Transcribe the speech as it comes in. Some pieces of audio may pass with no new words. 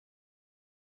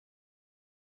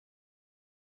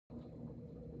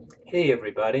Hey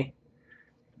everybody.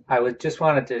 Just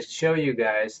wanted to show you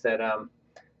guys that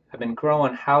I've been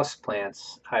growing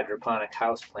houseplants, hydroponic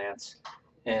houseplants,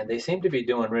 and they seem to be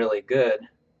doing really good.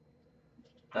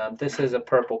 This is a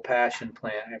purple passion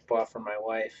plant I bought for my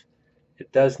wife. It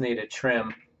does need a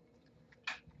trim,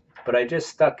 but I just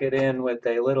stuck it in with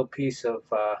a little piece of,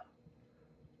 it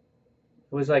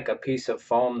was like a piece of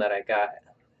foam that I got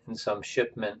in some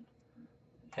shipment,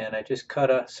 and I just cut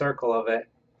a circle of it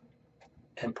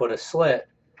and put a slit,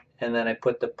 and then I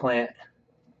put the plant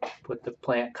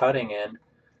cutting in,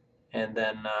 and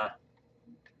then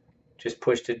just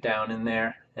pushed it down in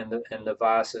there, and the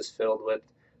vase is filled with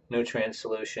nutrient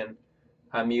solution.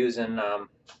 I'm using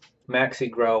maxi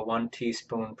grow 1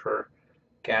 teaspoon per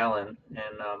gallon,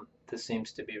 and this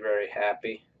seems to be very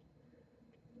happy.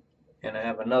 And I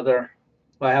have another,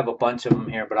 well, I have a bunch of them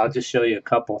here, but I'll just show you a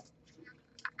couple.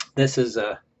 This is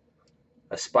a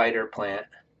spider plant,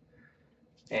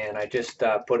 and I just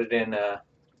put it in a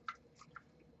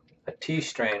tea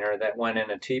strainer that went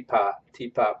in a teapot.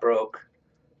 Teapot broke,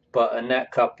 but a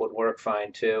net cup would work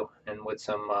fine too, and with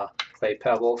some clay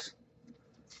pebbles.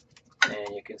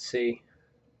 And you can see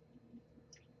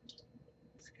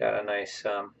it's got a nice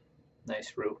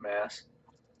root mass.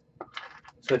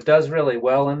 So it does really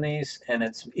well in these, and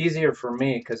it's easier for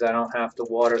me because I don't have to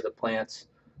water the plants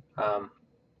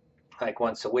like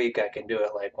once a week. I can do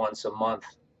it like once a month.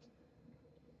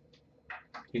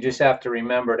 You just have to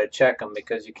remember to check them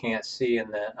because you can't see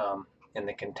in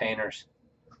the containers.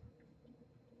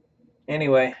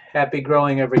 Anyway, happy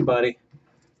growing everybody.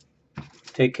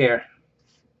 Take care.